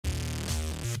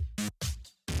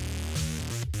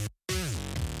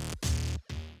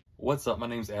What's up? My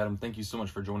name's Adam. Thank you so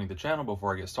much for joining the channel.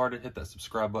 Before I get started, hit that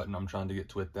subscribe button. I'm trying to get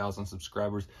to 1,000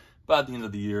 subscribers by the end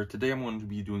of the year. Today I'm going to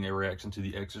be doing a reaction to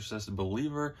The Exorcist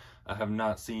Believer. I have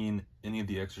not seen any of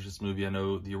the Exorcist movie. I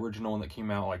know the original one that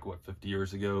came out like, what, 50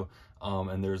 years ago?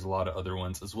 And there's a lot of other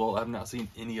ones as well. I've not seen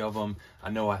any of them. I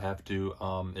know I have to.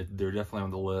 They're definitely on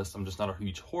the list. I'm just not a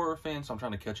huge horror fan, so I'm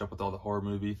trying to catch up with all the horror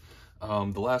movie.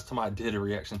 The last time I did a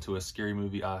reaction to a scary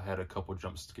movie, I had a couple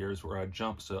jump scares where I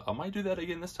jumped, so I might do that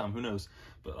again this time, who knows.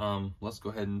 But let's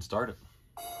go ahead and start it.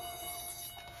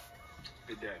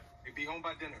 Good day. You'll be home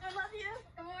by dinner. I love you.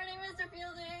 Good morning, Mr.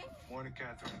 Fielding. Morning,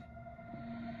 Catherine.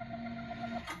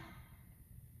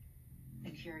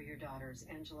 And here are your daughters,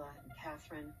 Angela and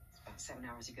Catherine. It's about 7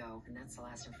 hours ago, and that's the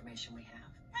last information we have.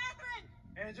 Catherine!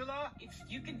 Angela? If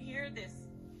you can hear this,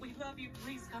 we love you.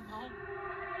 Please come home.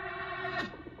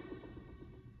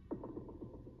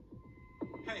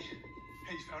 Hey,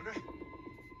 you found her? What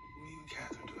are you and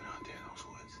Catherine doing out there in those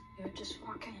woods? You're just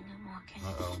walking and walking.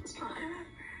 Uh-oh.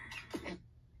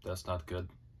 That's not good.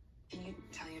 Can you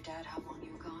tell your dad how long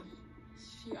you were gone?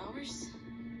 A few hours.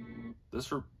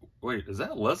 Wait, is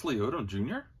that Leslie Odom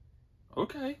Jr.?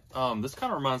 Okay. This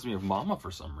kind of reminds me of Mama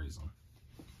for some reason.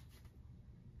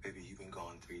 Baby, you've been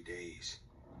gone 3 days.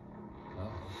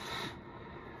 Uh-oh.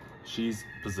 She's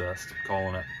possessed,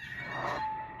 calling it.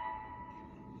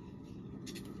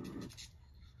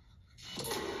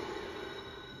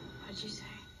 What'd you say?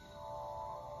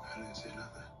 I didn't say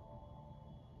nothing.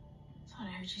 Thought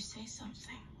I heard you say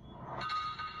something.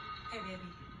 Hey, baby.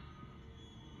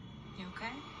 You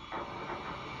okay?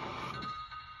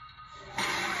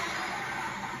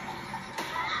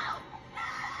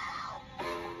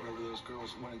 Wherever those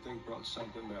girls went, they brought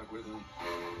something back with them.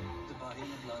 The body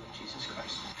and the blood of Jesus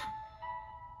Christ.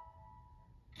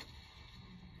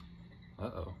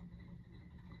 Uh-oh.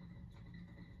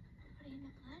 Body in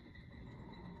the blood?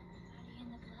 Body in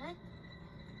the blood?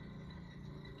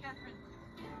 Catherine.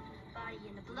 Body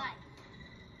in the blood.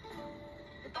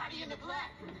 The body in the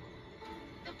blood.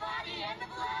 The body in the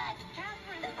blood.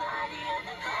 Catherine. The body in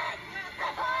the blood.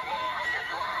 The body in the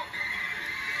blood.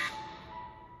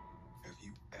 Have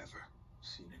you ever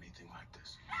seen anything like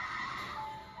this?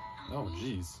 Oh,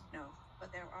 jeez. No,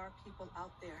 but there are people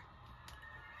out there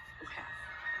who have.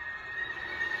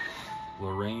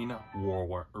 Lorraine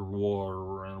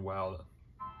Warren. Wow, that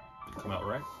did come out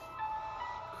right.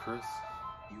 Chris.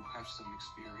 You have some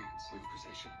experience with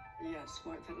possession. Yes,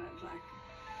 more than I'd like.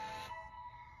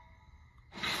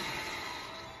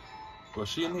 Was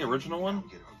she in the original one?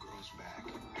 Get our girls back.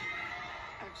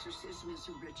 Exorcism is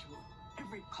a ritual.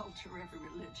 Every culture, every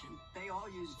religion, they all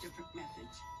use different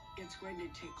methods. It's going to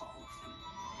take all of them.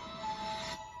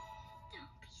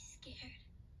 Don't be scared,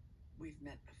 We've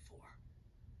met before.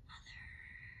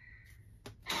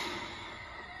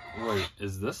 Mother. Wait,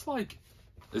 is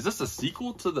this a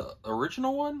sequel to the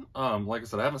original one? Like I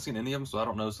said, I haven't seen any of them, so I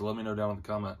don't know, so let me know down in the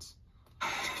comments.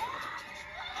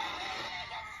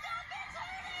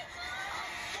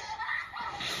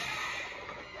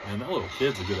 Man, that little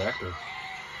kid's a good actor.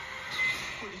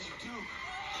 What did you do?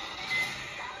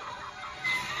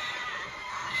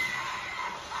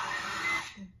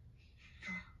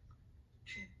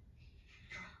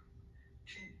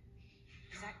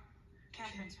 Is that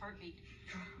Catherine's heartbeat?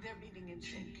 They're beating in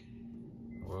sync.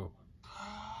 Whoa.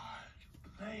 God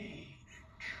played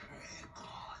a trick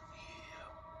on you.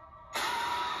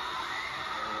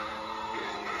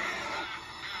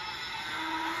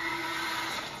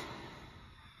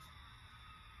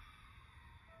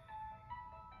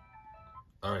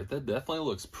 Alright, that definitely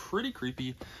looks pretty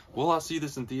creepy. Will I see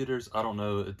this in theaters? I don't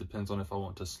know. It depends on if I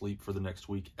want to sleep for the next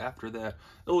week after that.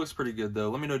 It looks pretty good, though.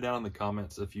 Let me know down in the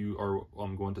comments if you are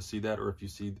going to see that or if you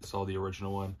saw the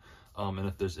original one. And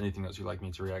if there's anything else you'd like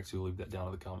me to react to, leave that down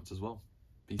in the comments as well.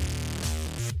 Peace.